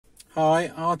Hi,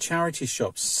 are charity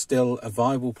shops still a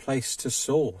viable place to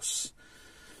source?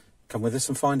 Come with us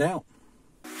and find out.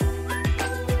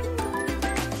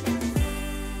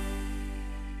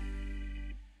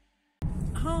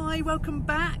 Hi, welcome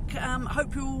back.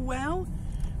 Hope you're all well.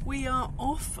 We are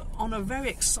off on a very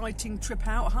exciting trip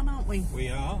out, hun, aren't we? We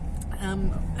are.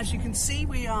 As you can see,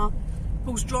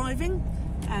 Paul's driving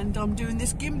and I'm doing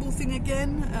this gimbal thing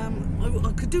again.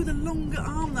 I could do the longer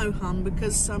arm though, hun,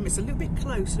 because it's a little bit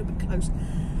close,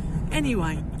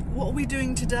 Anyway, what are we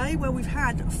doing today? Well, we've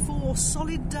had 4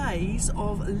 solid days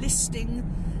of listing.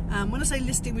 When I say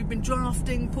listing, we've been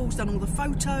drafting. Paul's done all the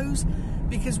photos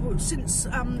because since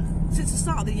the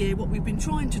start of the year, what we've been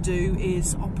trying to do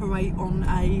is operate on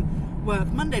a work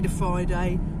Monday to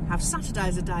Friday, have Saturday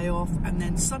as a day off, and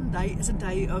then Sunday is a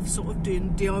day of sort of doing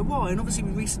DIY. And obviously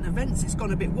with recent events, it's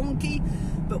gone a bit wonky,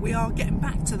 but we are getting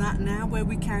back to that now where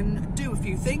we can do a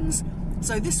few things.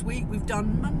 So this week we've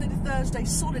done Monday to Thursday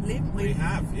solidly, haven't we? We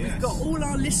have, yes. We've got all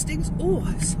our listings.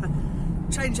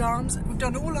 Change arms. We've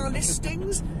done all our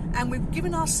listings and we've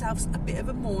given ourselves a bit of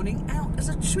a morning out as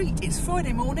a treat. It's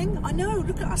Friday morning. I know,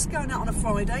 look at us going out on a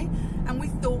Friday, and we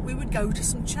thought we would go to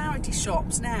some charity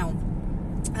shops. Now,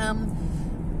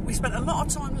 we spent a lot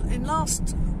of time in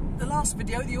the last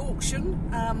video, the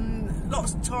auction,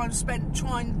 lots of time spent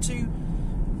trying to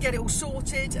get it all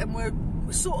sorted, and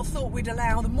we sort of thought we'd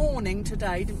allow the morning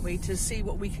today, didn't we, to see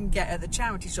what we can get at the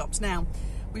charity shops. Now,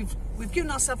 we've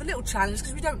given ourselves a little challenge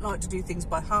because we don't like to do things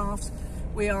by halves.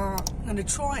 We are going to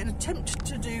try and attempt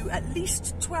to do at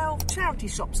least 12 charity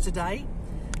shops today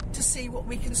to see what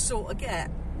we can sort of get.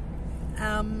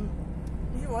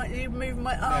 You're right, you're moving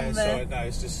my arm there. Sorry, no,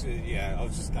 it's just, I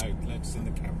was just noticing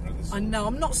the camera. I know,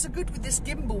 I'm not so good with this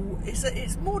gimbal.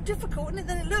 It's more difficult, isn't it,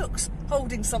 than it looks,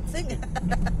 holding something.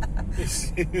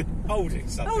 Holding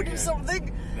something. Holding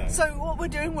something. No. So what we're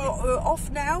doing, we're off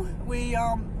now. We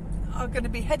are going to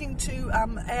be heading to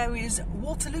areas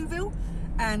Waterlooville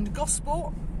and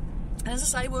Gosport. And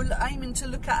as I say, we're aiming to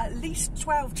look at least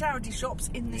 12 charity shops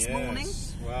in this morning.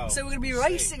 Wow. So we're going to be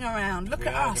racing around. Look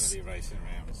at us. We are going to be racing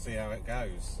around and see how it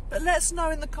goes. But let us know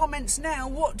in the comments now,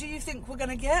 what do you think we're going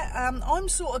to get? I'm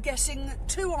sort of guessing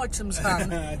 2 items,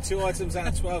 hun. 2 items out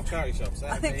of 12 charity shops.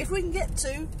 I think if we can get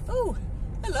 2... Oh,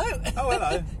 hello. Oh,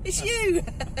 hello. It's you.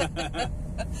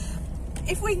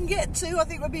 If we can get 2, I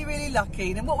think we'll be really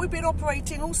lucky. And what we've been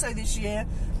operating also this year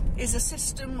is a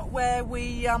system where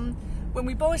we, when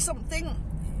we buy something,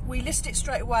 we list it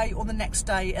straight away or the next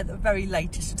day at the very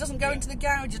latest. It doesn't go into the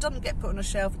garage, it doesn't get put on a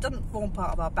shelf, it doesn't form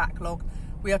part of our backlog.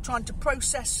 We are trying to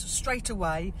process straight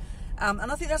away. And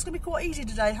I think that's going to be quite easy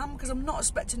today, hun, because I'm not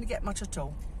expecting to get much at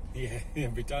all. Yeah,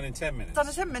 it'll be done in 10 minutes. Done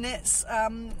in 10 minutes.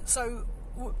 So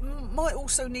might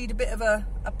also need a bit of a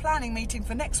planning meeting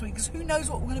for next week, because who knows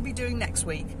what we're going to be doing next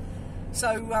week. So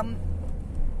I'm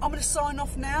going to sign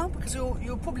off now, because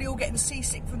you're probably all getting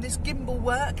seasick from this gimbal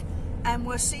work, and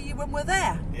we'll see you when we're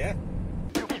there. Yeah.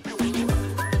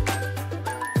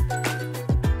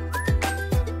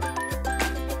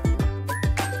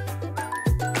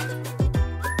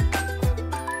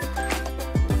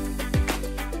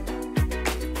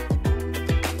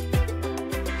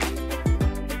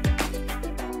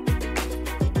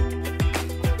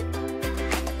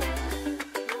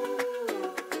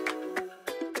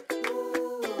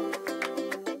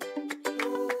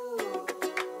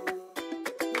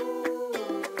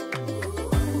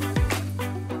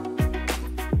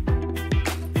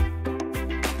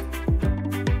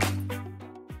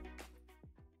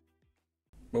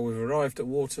 Well, we've arrived at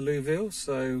Waterlooville,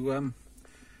 so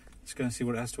let's go and see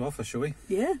what it has to offer, shall we?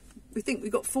 Yeah, we think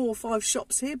we've got 4 or 5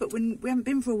 shops here, but we haven't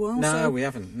been for a while. No, so we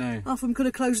haven't, no. Half of them could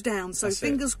have closed down, so That's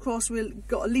fingers crossed we've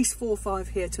got at least 4 or 5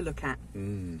 here to look at.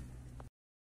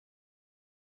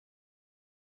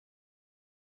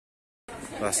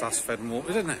 That's us fed and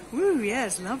watered, isn't it? Woo, yeah,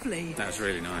 it's lovely. That was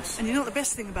really nice. And you know what the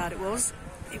best thing about it was?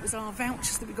 It was our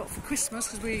vouchers that we got for Christmas,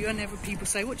 because whenever people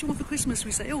say, what do you want for Christmas?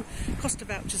 We say, oh, Costa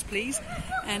vouchers, please.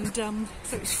 And so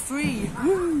it was free.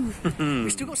 Woo!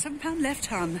 We've still got £7 left,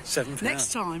 hun. £7?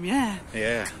 Next time, yeah.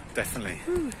 Yeah, definitely.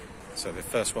 Woo. So the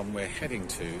first one we're heading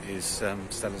to is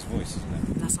Stella's Voice, isn't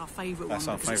it? That's our favourite one. That's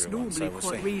our favourite one. It's normally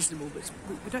quite reasonable, but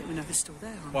we don't even know if it's still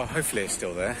there. Well, hopefully it's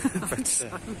still there.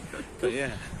 But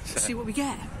yeah. Let's see what we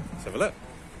get. Let's have a look.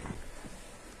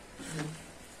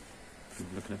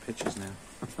 I'm looking at pictures now.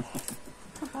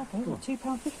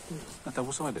 £2.50. That's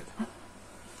double-sided.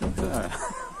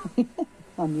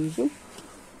 Unusual.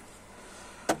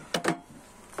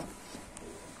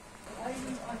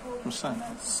 What's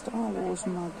that? Star Wars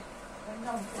mug.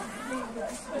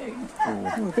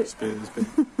 Oh, it's big.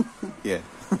 Yeah.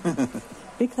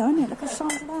 Big though, isn't it? Look at the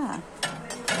size of that.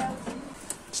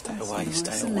 away, nice,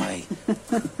 stay isn't away.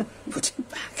 Put it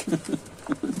back.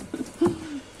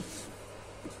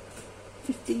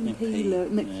 15p, look,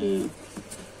 isn't it cute?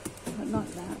 I don't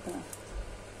like that, but...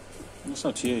 It's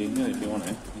up to you, you can do it if you want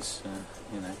it. It's,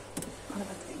 you know. I'll have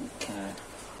a think.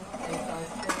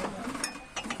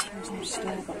 There's no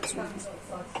Starbucks ones.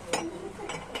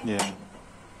 Yeah.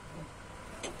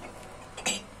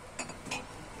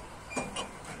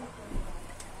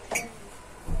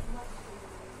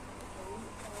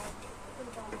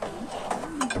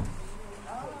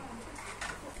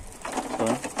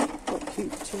 Got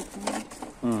cute £2.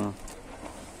 Mm.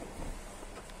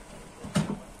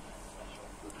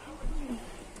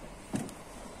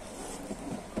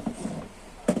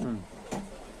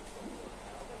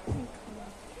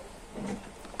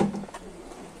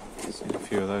 Seen a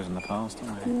few of those in the past,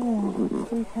 haven't we? Yeah,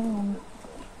 £3.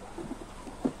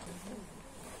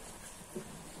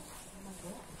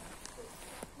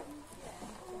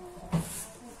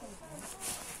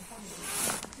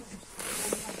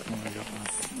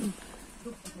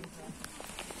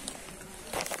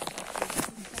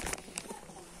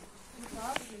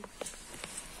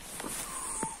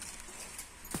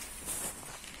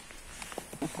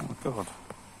 Oh my god.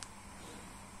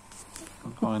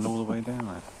 I'm going all the way down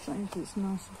there. It's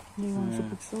nice, new ones are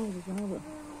big size as well, but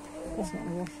that's not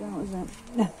going to wash out, is it?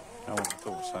 I would have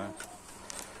thought so.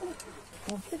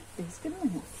 £1.50, it's good,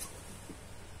 isn't it?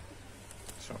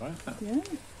 It's alright, isn't it? Yeah.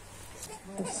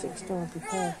 There's $6 with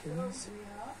Perkins.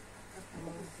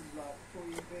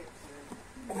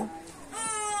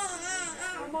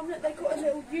 Mum, look, they got a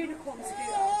little unicorn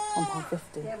scooter.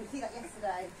 £1.50. Yeah, we see that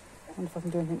yesterday. I wonder if I can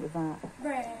do anything with that.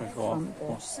 With what? Front bit.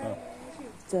 What's that?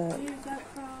 Dirt. You don't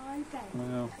cry, babe.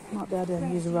 Well, Might be able to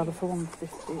use a rubber for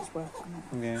 £1.50, it's worth it.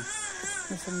 yeah.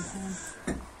 For £7.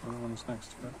 The one's next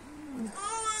to it.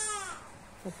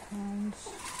 £4.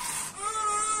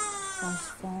 Size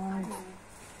 5.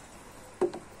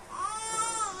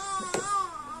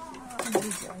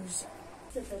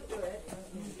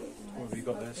 What have you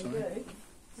got there, sorry?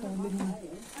 So linen,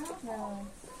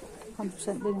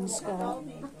 100% linen skirt.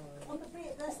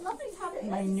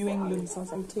 Made in New England,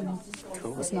 size 18.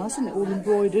 Cool. That's nice, isn't it? All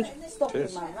embroidered. It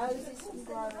is. Well,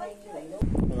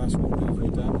 that's what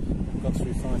we've gone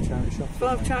through 5 charity shops.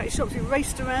 5 charity shops, we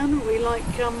raced around. We like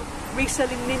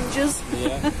reselling ninjas.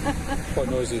 Yeah. Quite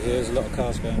noisy here, there's a lot of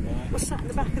cars going by. We're sat in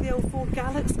the back of the old Ford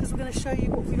Galax because we're going to show you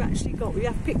what we've actually got. We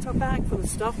have picked our bag full of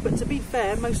stuff, but to be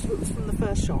fair, most of it was from the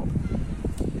first shop,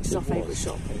 which is our favourite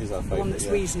shop. It is our The favourite, one that's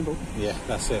yeah. reasonable. Yeah,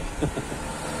 that's it.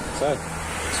 So,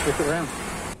 let's flip it around.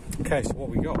 Okay, so what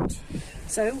we got?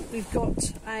 So we've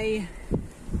got a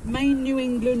main New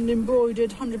England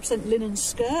embroidered 100% linen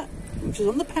skirt, which was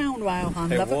on the pound rail,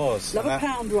 hun. It Love was. Love a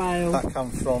pound rail. That come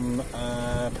from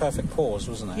Perfect Paws,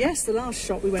 wasn't it? Yes, the last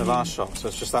shop we went The in. last shop, so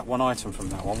it's just that one item from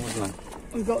that one, wasn't it?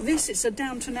 We've got this, it's a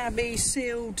Downton Abbey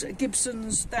sealed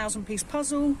Gibson's 1,000-piece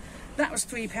puzzle. That was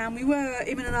 £3. We were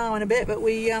in and out in a bit, but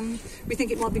we think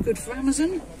it might be good for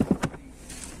Amazon.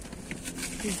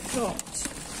 We've got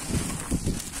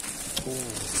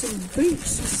some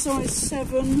boots, size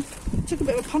 7. Took a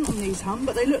bit of a punt on these, hun,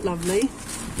 but they look lovely.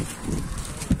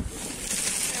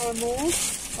 More.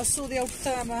 I saw the old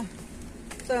thermal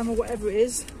whatever it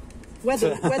is.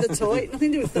 Weather tight,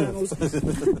 nothing to do with thermals.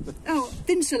 Oh,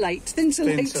 thinsulate.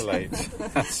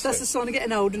 That's the sign of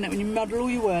getting old, isn't it, when you muddle all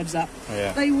your words up.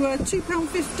 Yeah. They were £2.50,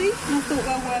 and I thought,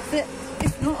 well, worth it.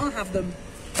 If not, I'll have them.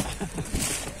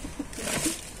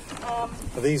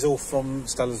 Are these all from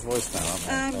Stella's Voice now,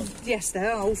 aren't they? Yes, they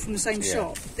are all from the same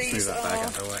shop. These are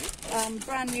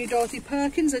brand new Dorothy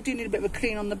Perkins. They do need a bit of a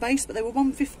clean on the base, but they were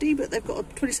 £1.50, but they've got a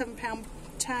 £27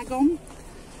 tag on.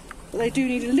 But they do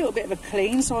need a little bit of a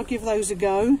clean, so I'll give those a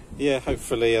go. Yeah,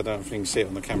 hopefully, I don't know if you can see it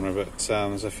on the camera, but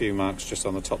there's a few marks just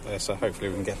on the top there, so hopefully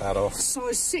we can get that off.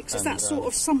 Size 6 is that sort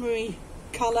of summery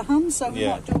colour, hun, so we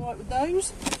might do alright with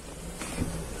those.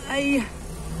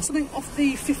 Something off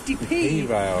the 50p.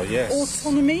 E-rail, yes.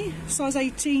 Autonomy, size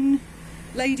 18,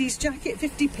 ladies jacket,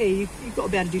 50p. You've got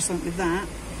to be able to do something with that.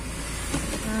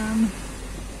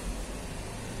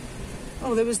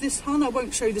 Oh, there was this, hun, I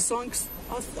won't show you the sign because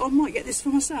I might get this for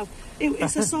myself.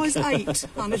 It's a size 8,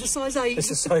 hun, it's a size 8. It's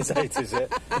a size 8, is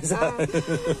it? Is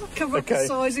that... Cover up the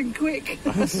sizing quick.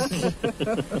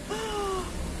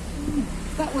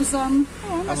 That was, how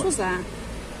much was that?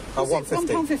 Oh, £1.50.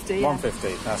 £1.50, yeah.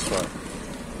 £1.50, that's right.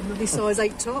 Lovely size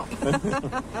 8 top.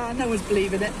 No one's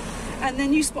believing it. And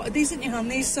then you spotted these, didn't you, hun?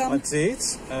 These I did.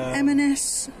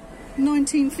 M&S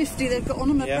 1950 they've got on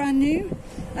them, are brand new.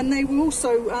 And they were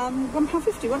also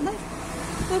 £1.50, weren't they?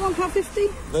 They're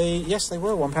 £1.50? Yes, they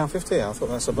were £1.50. I thought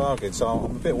that's a bargain. So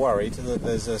I'm a bit worried that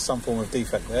there's some form of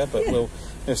defect there, but we'll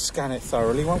scan it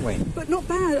thoroughly, won't we? But not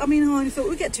bad. I mean, I only thought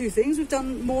we'd get 2 things. We've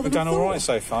done more than We've done I thought. all right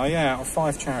so far, yeah, out of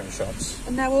 5 charity shops.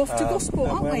 And now we're off to Gosport,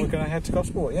 aren't we? We're going to head to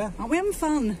Gosport, yeah. Aren't we having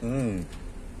fun?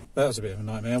 That was a bit of a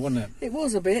nightmare, wasn't it? It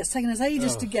was a bit. It's taken us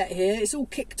ages to get here. It's all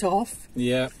kicked off.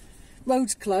 Yeah.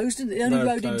 Road's closed. The only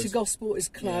road closed. into Gosport is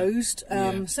closed.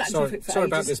 Sat in Sorry, traffic for sorry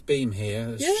ages. about this beam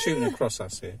here. It's shooting across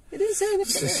us here. It is, look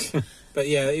at it. But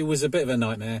yeah, it was a bit of a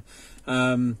nightmare.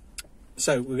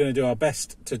 So we're going to do our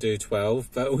best to do 12,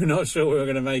 but we're not sure we're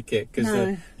going to make it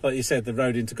because, like you said, the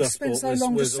road into Gosport spent so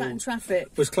long just sat in traffic.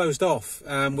 Was closed off,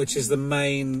 which is the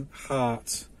main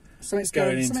heart. Something's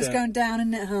going down,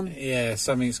 isn't it, hun? Yeah,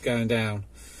 something's going down.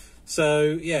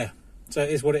 So yeah, so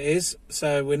it is what it is.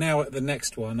 So we're now at the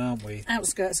next one, aren't we?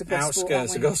 Outskirts of Gosport.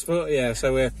 Outskirts of Gosport, yeah.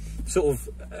 So we're sort of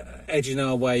edging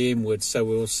our way inwards. So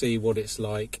we'll see what it's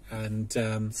like and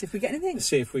see if we get anything.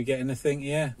 See if we get anything.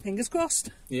 Yeah. Fingers crossed.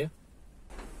 Yeah.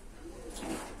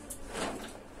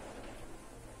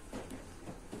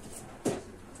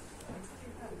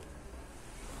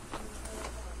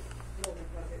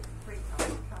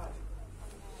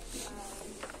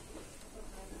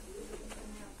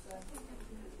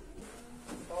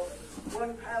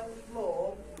 £1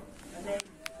 more, and then.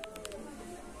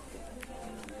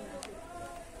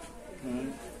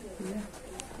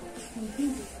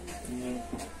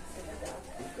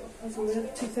 That's all we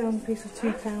have. £2,000 piece of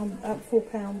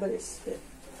 £4, but it's a bit.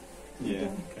 Yeah.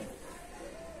 Okay.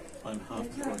 I'm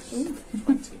half the price.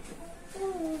 20.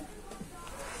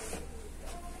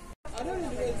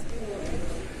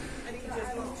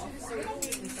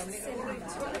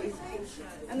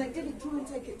 And they didn't try and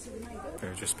take it to the neighbour.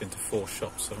 We've just been to 4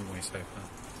 shops, haven't we, so far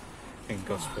in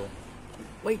Gosport.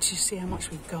 Wait till you see how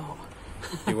much we've got.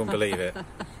 You wouldn't believe it.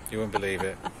 You wouldn't believe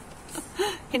it.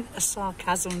 Hint of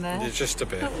sarcasm there. Just a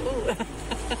bit.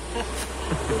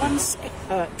 One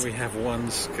skirt. We have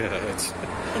one skirt.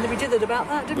 And then we did it about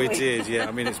that, didn't we? We did, yeah.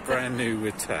 I mean, it's brand new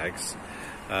with tags.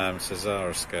 It's a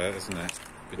Zara skirt, isn't it?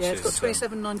 Which yeah, it's got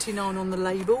 $27.99 on the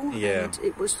label. Yeah. And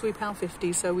it was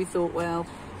 £3.50, so we thought, well,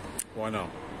 why not?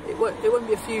 It won't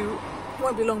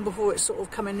be long before it's sort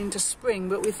of coming into spring,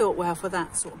 but we thought, well, for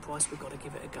that sort of price, we've got to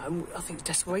give it a go. I think it's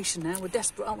desperation now. We're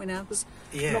desperate, aren't we, now? Because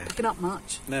we're not picking up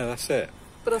much. No, that's it.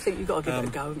 But I think you've got to give it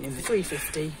a go.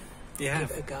 £3.50. Yeah.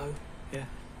 Give it a go. Yeah.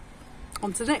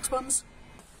 On to the next ones.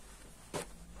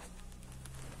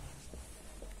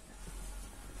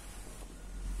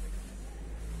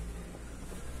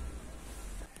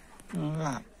 Look at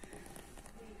that.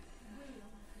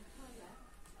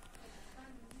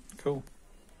 Cool.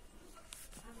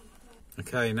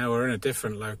 Okay, now we're in a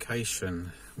different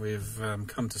location. We've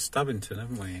come to Stubbington,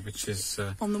 haven't we? Which is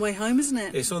on the way home, isn't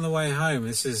it? It's on the way home.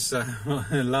 This is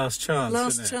last chance.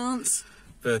 Last chance.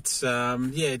 But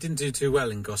yeah, it didn't do too well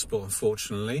in Gosport,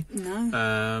 unfortunately.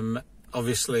 No.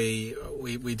 Obviously,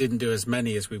 we didn't do as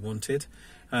many as we wanted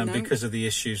because of the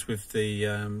issues with the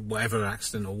whatever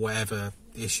accident or whatever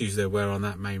issues there were on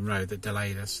that main road that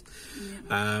delayed us.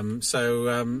 Yeah. So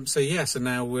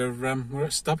now we're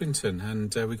at Stubbington,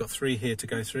 and we've got 3 here to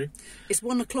go through. It's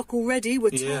 1 o'clock already. We're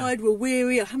tired. We're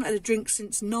weary. I haven't had a drink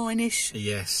since 9ish.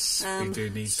 Yes, we do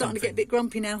need starting something. to get a bit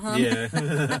grumpy now, hon. Yeah.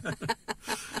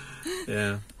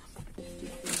 Yeah.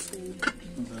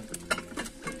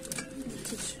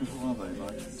 What are they,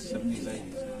 like 70s,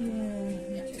 80s?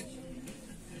 Yeah.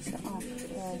 It's after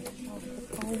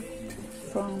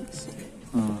France.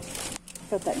 I've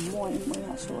had that in white, haven't we,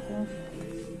 that sort of thing.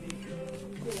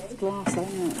 It's glass,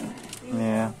 isn't it?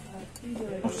 Yeah.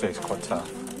 Obviously it's quite tough.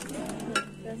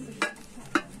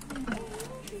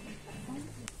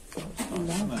 Oh,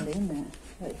 lovely, isn't it?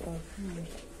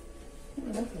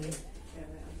 Lovely.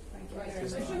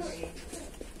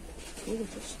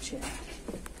 Gorgeous chair.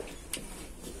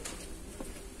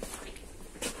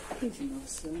 Here's a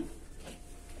nice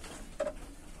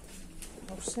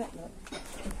whole set, look.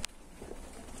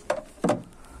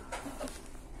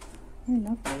 Oh,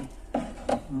 lovely.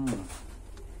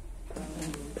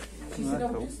 Isn't that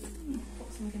cool? Put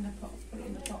something in the pot, put it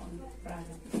in the pot and fry it.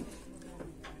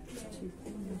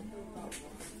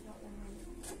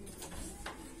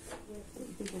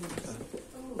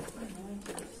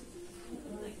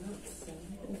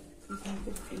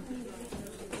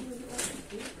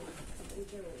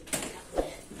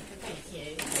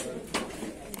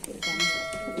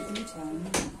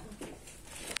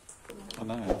 I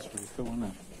know, that's really cool, isn't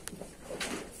it?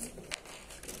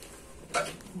 I'll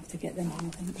have to get them on, I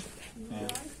think. Yeah.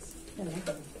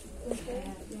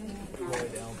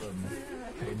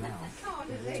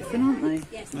 Different, aren't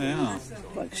they? They are.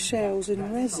 Like shells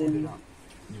in resin.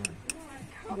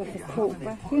 Like a pork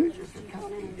racking.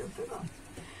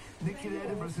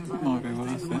 Might be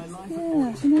worth it. Yeah, I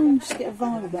don't know, just get a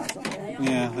vibe about something.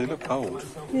 Yeah, they look old.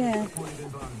 Yeah.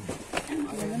 I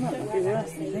mean, they might be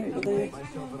worth it, I think, but they...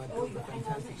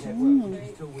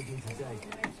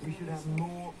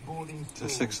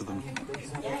 There's 6 of them.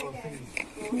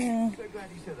 Yeah.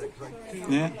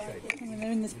 Yeah? I mean,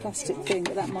 they're in this plastic thing,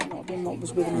 but that might not have been what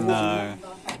was with them. No.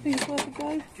 I think it's worth a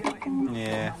go.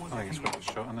 Yeah, I think it's worth a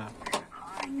shot on that.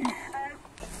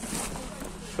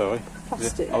 Sorry?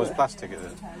 Plastic. Oh, it's plastic, is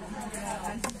it?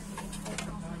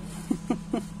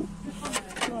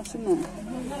 Nice, isn't it?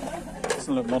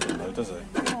 Doesn't look modern though, does it?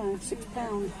 No,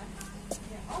 £6.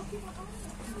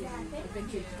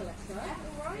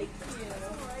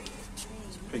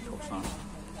 Peacock's nice.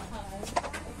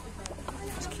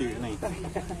 It's cute, isn't he?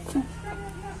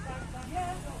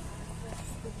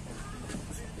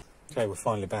 Okay, we're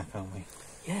finally back, aren't we?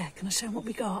 Yeah, can I show them what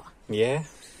we got? Yeah?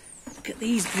 Look at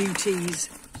these beauties.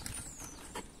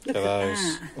 Look at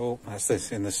those. That. Oh, that's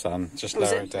this in the sun. Just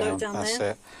lower it down. Lower it down that's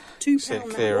there. it. £2 See it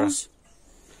that clearer. was.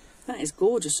 That is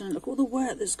gorgeous, and look all the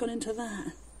work that's gone into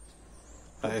that.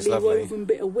 That is lovely. Woven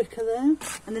bit of wicker there,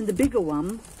 and then the bigger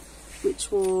one, which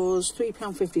was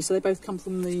 £3.50. So they both come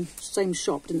from the same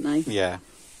shop, didn't they? Yeah.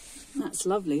 That's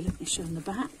lovely. Let me show them the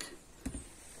back.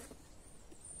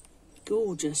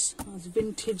 Gorgeous. That's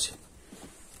vintage.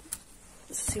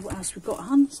 Let's see what else we've got,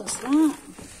 hun. So that's that.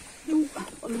 Oh,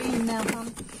 I'm lean now,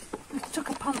 hun. We took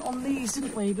a punt on these,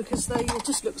 didn't we? Because they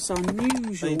just look so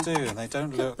unusual. They do, and they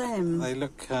don't look. Them. They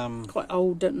look quite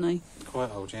old, don't they?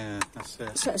 Quite old, yeah. That's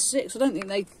it. Set of 6. I don't think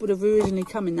they would have originally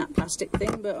come in that plastic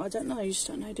thing, but I don't know. You just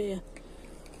don't know, do you?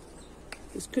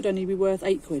 This could only be worth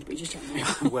 £8, but you just don't know.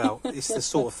 Well, it's the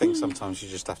sort of thing sometimes you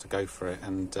just have to go for it,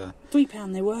 and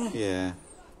 £3 they were. yeah.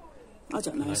 I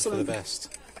don't know. For the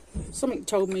best. Something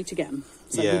told me to get them,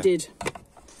 so yeah. we did.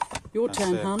 Your That's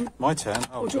turn, it. hun. My turn.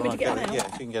 Oh, do you want me to get it out? Yeah,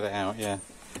 if you can get it out, yeah.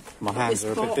 My hands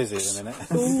are a bit busy at the minute.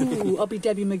 Ooh, I'll be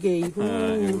Debbie McGee.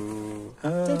 Ooh.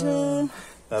 Ta-da.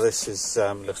 Now this is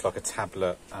looks like a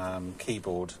tablet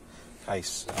keyboard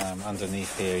case.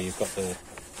 Underneath here you've got the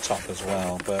top as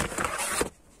well, but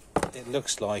it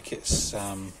looks like it's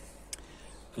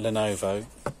Lenovo.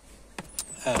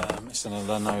 It's a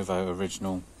Lenovo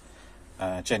original,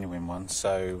 genuine one.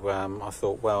 So I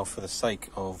thought, well, for the sake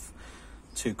of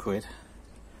 £2,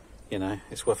 you know,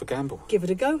 it's worth a gamble. Give it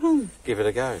a go, hon. Give it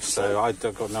a go. So I've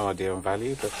got no idea on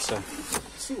value, but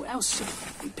see what else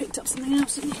you picked up. Something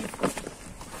else, didn't you?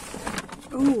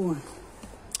 Ooh.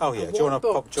 Oh yeah. Do you want to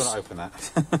open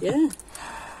that? Yeah.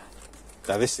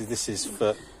 No, this is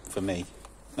for me.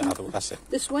 That's it.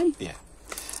 This way. Yeah.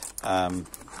 You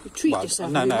treat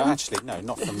yourself. No, actually, no,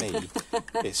 not for me.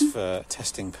 It's for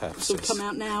testing purposes. It'll come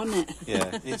out now, isn't it?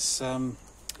 Yeah, it's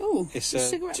it's a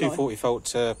 240-volt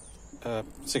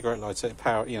cigarette lighter,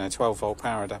 power, 12-volt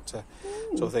power adapter.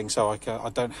 Ooh. Sort of thing. So I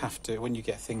don't have to. When you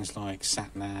get things like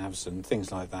sat navs and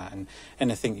things like that, and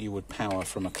anything you would power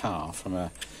from a car, from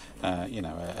a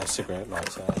cigarette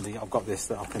lighter, I've got this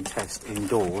that I can test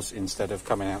indoors instead of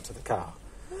coming out to the car.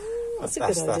 That's a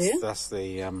good idea. That's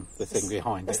the thing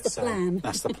behind it. That's the plan.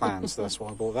 That's the plan. So that's why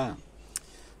I bought that.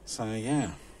 So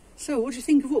yeah. So what do you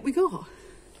think of what we got?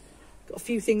 Got a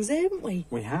few things there, haven't we?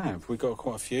 We have. We got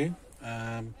quite a few.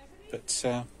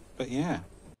 But yeah.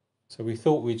 So we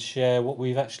thought we'd share what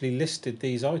we've actually listed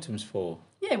these items for.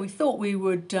 Yeah, we thought we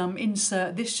would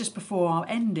insert this just before our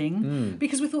ending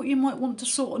because we thought you might want to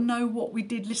sort of know what we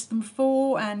did list them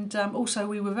for, and also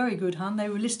we were very good, hun. They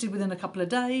were listed within a couple of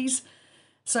days.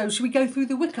 So should we go through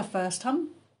the wicker first, hun?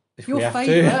 If your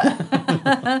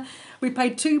favourite. We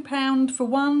paid £2 for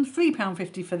one,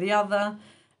 £3.50 for the other,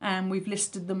 and we've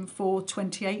listed them for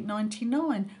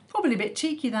 $28.99. Probably a bit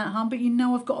cheeky that, hun, but you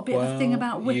know I've got a bit of a thing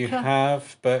about wicker. You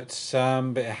have, but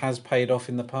it has paid off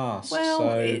in the past. Well,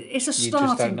 so it's a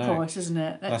starting price, isn't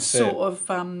it? Let's sort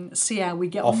of see how we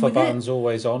get on with it. Offer button's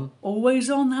always on.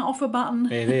 Always on, that offer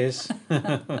button. It is.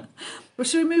 Well,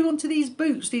 should we move on to these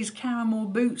boots, these caramel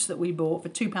boots that we bought for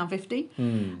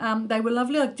 £2.50? They were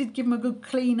lovely. I did give them a good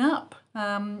clean up,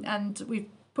 and we've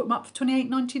put them up for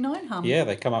 $28.99, hun. Yeah,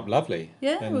 they come up lovely.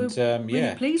 Yeah, and, we were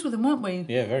really pleased with them, weren't we?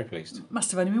 Yeah, very pleased. Must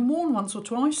have only been worn once or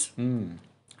twice. Then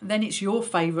it's your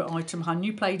favourite item, hun.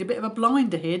 You played a bit of a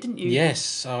blinder here, didn't you?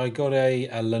 Yes, I got a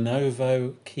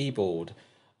Lenovo keyboard.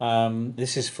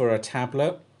 This is for a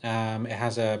tablet. It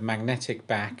has a magnetic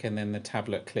back, and then the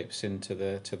tablet clips into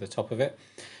the top of it.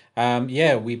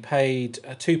 Yeah, we paid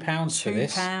 £2 for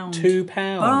this.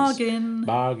 £2.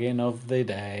 Bargain of the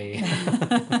day.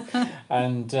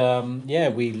 And yeah,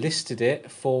 we listed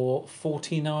it for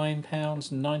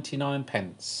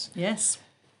 £49.99. Yes.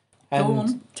 Go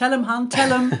on, tell them, hun, tell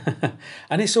them.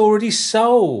 And it's already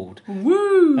sold.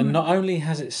 Woo! And not only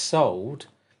has it sold,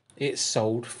 it's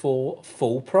sold for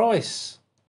full price.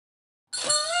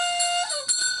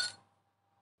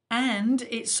 And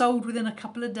it's sold within a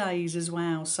couple of days as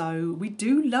well. So we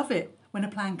do love it when a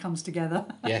plan comes together.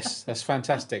 Yes, that's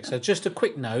fantastic. So just a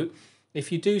quick note,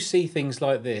 if you do see things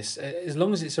like this, as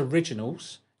long as it's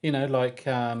originals, you know, like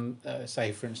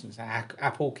say for instance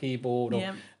Apple keyboard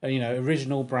or you know,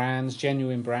 original brands,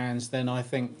 genuine brands, then I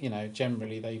think, you know,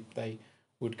 generally they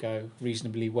would go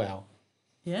reasonably well.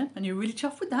 Yeah, and you're really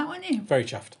chuffed with that, weren't you? Very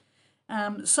chuffed.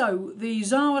 So the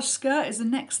Zara skirt is the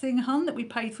next thing, hun, that we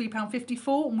paid £3.50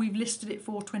 for, and we've listed it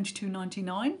for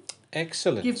 $22.99.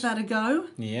 Excellent. Give that a go.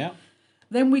 Yeah.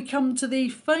 Then we come to the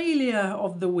failure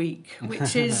of the week,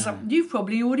 which is, you've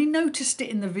probably already noticed it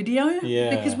in the video.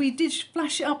 Yeah. Because we did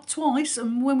flash it up twice,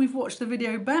 and when we've watched the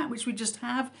video back, which we just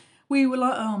have, we were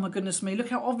like, oh my goodness me, look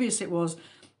how obvious it was.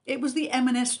 It was the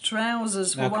M&S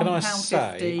trousers for £1.50. Can I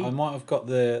say, I might have got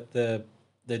the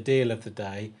deal of the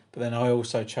day, but then I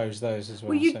also chose those as well.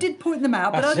 Well, you did point them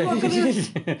out, but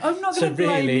I'm not going to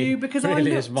blame you because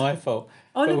really it's my fault.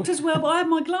 I looked as well, but I had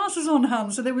my glasses on,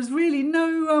 hun, so there was really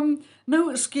no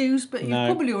excuse. But you've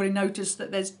probably already noticed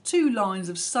that there's 2 lines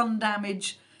of sun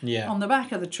damage on the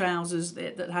back of the trousers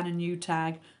that had a new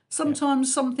tag.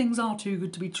 Sometimes some things are too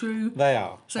good to be true. They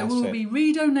are. So we'll be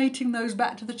redonating those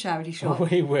back to the charity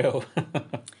shop. We will.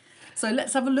 So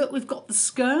let's have a look. We've got the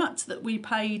skirt that we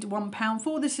paid £1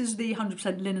 for. This is the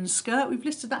 100% linen skirt. We've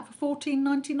listed that for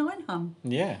 $14.99, hun.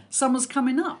 Yeah. Summer's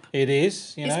coming up. It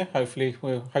is, you know. Hopefully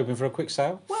we're hoping for a quick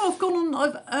sale. Well,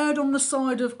 I've erred on the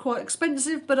side of quite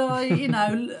expensive, but I, you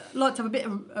know, like to have a bit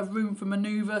of room for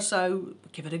manoeuvre, so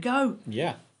give it a go.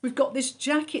 Yeah. We've got this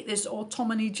jacket, this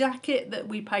automny jacket that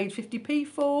we paid 50p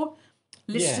for.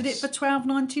 Listed it for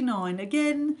 $12.99.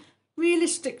 Again,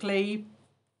 realistically,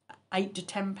 £8 to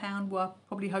 £10 we'll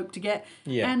probably hope to get.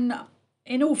 Yeah. And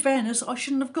in all fairness, I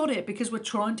shouldn't have got it because we're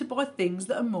trying to buy things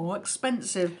that are more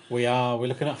expensive. We are. We're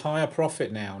looking at higher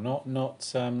profit now, not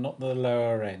the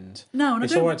lower end. No, and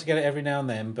it's all right to get it every now and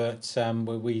then, but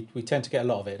we tend to get a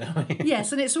lot of it, don't we?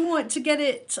 Yes, and it's all right to get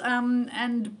it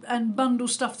and bundle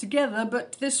stuff together.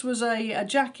 But this was a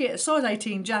jacket, a size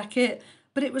 18 jacket.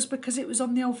 But it was because it was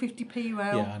on the old 50p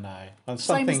rail. Yeah, I know. And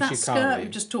some Same things as that you skirt can't we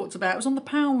just talked about. It was on the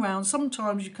pound round.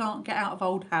 Sometimes you can't get out of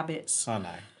old habits. I know.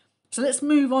 So let's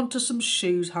move on to some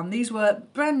shoes, hun. These were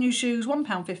brand new shoes,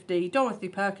 £1.50. Dorothy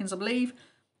Perkins, I believe.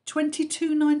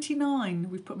 $22.99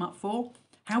 we've put them up for.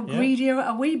 How greedy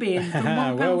are we being from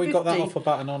 £1.50? Well, we got that offer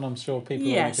button on. I'm sure people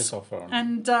will make us offer on.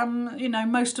 And, you know,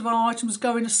 most of our items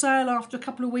go in a sale after a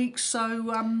couple of weeks.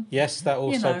 So, yes, that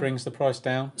also brings the price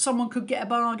down. Someone could get a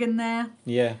bargain there.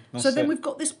 Yeah, so then we've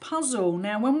got this puzzle.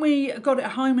 Now, when we got it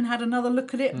home and had another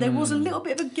look at it, there was a little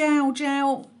bit of a gouge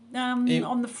out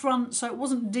on the front, so it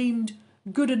wasn't deemed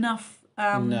good enough.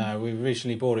 No, we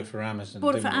originally bought it for Amazon.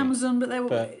 Amazon, but there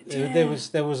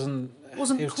wasn't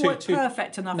quite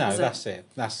perfect enough. No, that's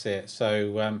it.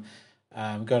 So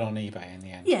got on eBay in the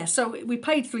end. Yeah, so we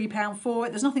paid £3 for it.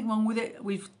 There's nothing wrong with it.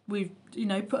 We've you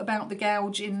know, put about the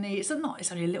gouge in the. It's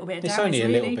only a little bit of damage. It's only a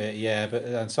really. little bit, yeah.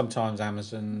 But sometimes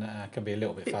Amazon can be a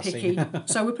little bit fussy. Picky.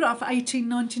 So we put it up for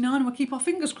 $18.99, and we'll keep our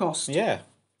fingers crossed. Yeah.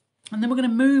 And then we're going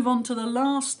to move on to the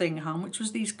last thing, hun, which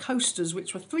was these coasters,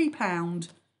 which were £3.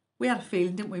 We had a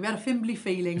feeling, didn't we? We had a fimbly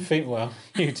feeling. Well,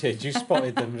 you did. You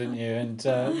spotted them, didn't you? And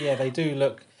yeah, they do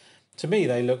look. To me,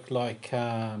 they look like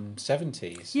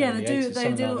 70s. Yeah, they do.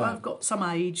 They do. Like I've got some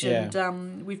age,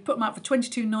 and we've put them up for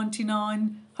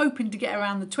 $22.99, hoping to get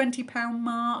around the £20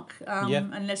 mark,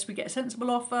 unless we get a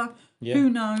sensible offer. Yeah. Who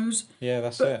knows? Yeah,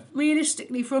 that's it.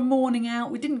 Realistically, for a morning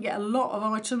out, we didn't get a lot of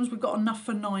items. We've got enough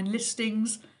for 9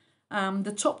 listings.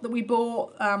 The top that we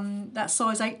bought, that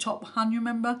size 8 top, hun, you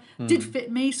remember, did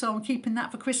fit me, so I'm keeping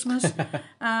that for Christmas.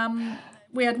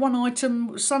 We had one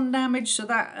item, sun damage, so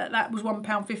that was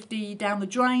 £1.50 down the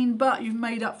drain, but you've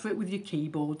made up for it with your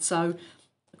keyboard. So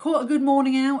quite a good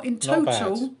morning out. In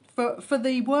total, for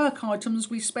the work items,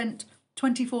 we spent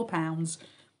 £24.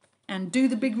 And do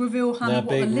the big reveal, hun, what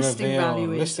the listing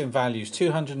value is. Listing value is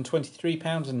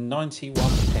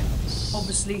 £223.91.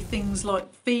 Obviously, things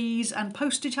like fees and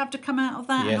postage have to come out of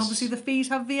that, and obviously the fees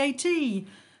have VAT.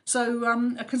 So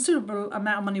a considerable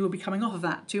amount of money will be coming off of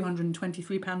that,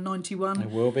 £223.91.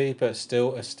 It will be, but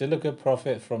still a good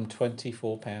profit from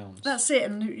 £24. That's it,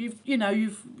 and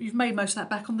you've made most of that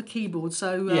back on the keyboard.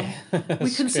 So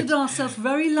we consider ourselves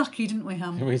very lucky, didn't we,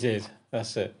 hun? We did.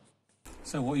 That's it.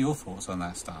 So what are your thoughts on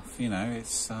that stuff? You know,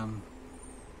 it's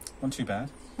not too bad.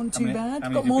 Not too bad.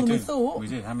 Got more than we thought. We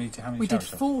did. How many? We did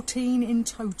 14 in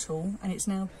total, and it's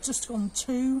now just gone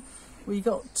 2. We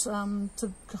got to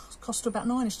cost about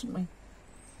 9ish, didn't we?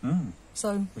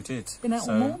 So we did. Been out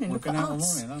all morning. We've been out all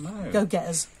morning. I know. Go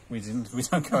getters. We didn't. We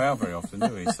don't go out very often,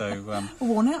 do we? So we're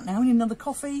worn out now. We need another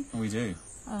coffee. We do.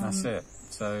 That's it.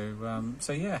 So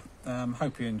yeah.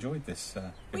 Hope you enjoyed this.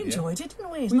 We video. enjoyed it,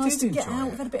 didn't we? It's nice to get out.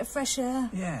 We've had a bit of fresh air.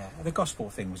 Yeah. The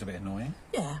Gosport thing was a bit annoying.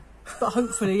 Yeah, but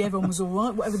hopefully everyone was all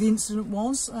right, whatever the incident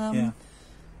was. Yeah.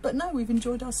 But no, we've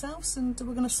enjoyed ourselves, and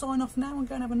we're going to sign off now and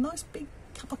go and have a nice big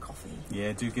cup of coffee.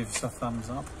 Yeah, do give us a thumbs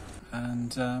up.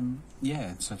 And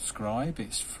yeah, subscribe,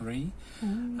 it's free.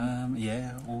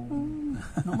 Yeah.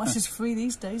 Not much is free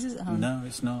these days, is it, hon? No,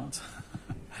 it's not.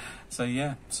 So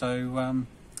yeah,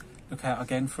 look out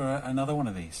again for another one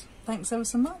of these. Thanks ever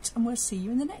so much, and we'll see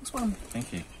you in the next one.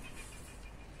 Thank you.